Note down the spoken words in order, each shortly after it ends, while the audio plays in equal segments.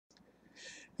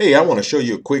Hey, I want to show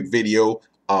you a quick video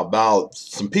about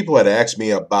some people had asked me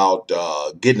about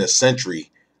getting a Sentri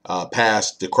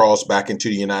pass to cross back into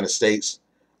the United States,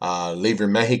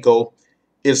 leaving Mexico.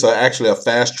 It's actually a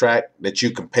fast track that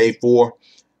you can pay for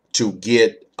to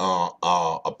get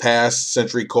a pass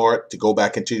Sentri card to go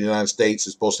back into the United States.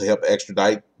 It's supposed to help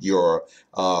extradite your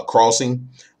crossing.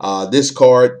 This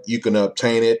card, you can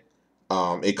obtain it.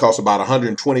 It costs about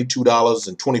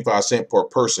 $122.25 per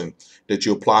person that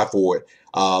you apply for it.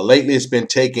 Lately, it's been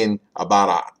taking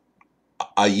about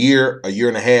a year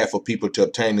and a half for people to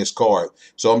obtain this card.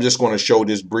 So I'm just going to show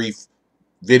this brief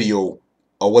video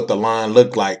of what the line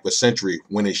looked like with Sentri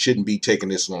when it shouldn't be taking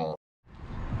this long.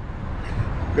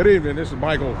 Good evening, this is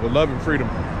Michael with Love and Freedom.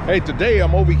 Hey, today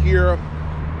I'm over here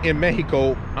in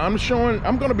Mexico. I'm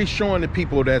going to be showing the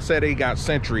people that said they got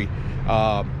Sentri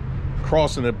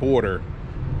crossing the border.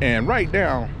 And right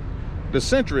now, the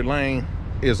Sentri lane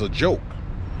is a joke.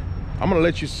 I'm gonna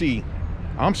let you see.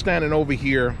 I'm standing over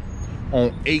here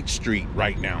on 8th Street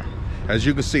right now. As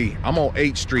you can see, I'm on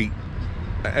 8th Street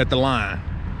at the line.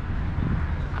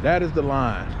 That is the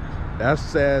line. That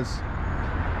says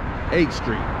 8th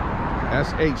Street.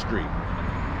 That's 8th Street.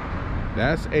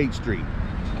 That's 8th Street.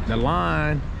 The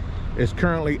line is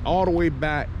currently all the way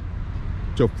back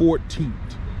to 14th.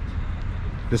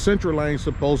 The Sentri lane is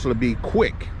supposed to be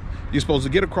quick. You're supposed to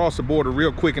get across the border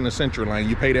real quick in the Sentri lane.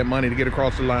 You pay that money to get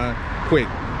across the line quick.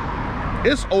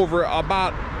 It's over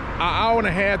about an hour and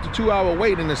a half to 2 hour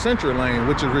wait in the Sentri lane,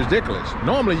 which is ridiculous.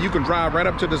 Normally you can drive right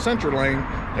up to the Sentri lane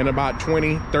in about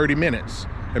 20-30 minutes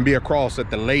and be across at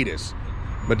the latest.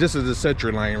 But this is the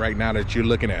Sentri lane right now that you're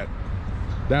looking at.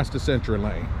 That's the Sentri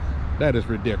lane. That is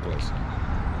ridiculous.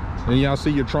 And y'all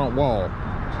see your Trump wall.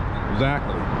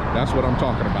 Exactly. That's what I'm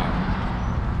talking about.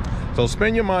 So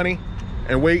spend your money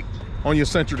and wait on your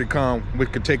Sentri to come,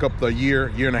 which could take up to a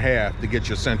year and a half to get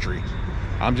your Sentri.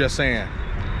 I'm just saying,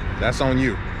 that's on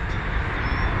you.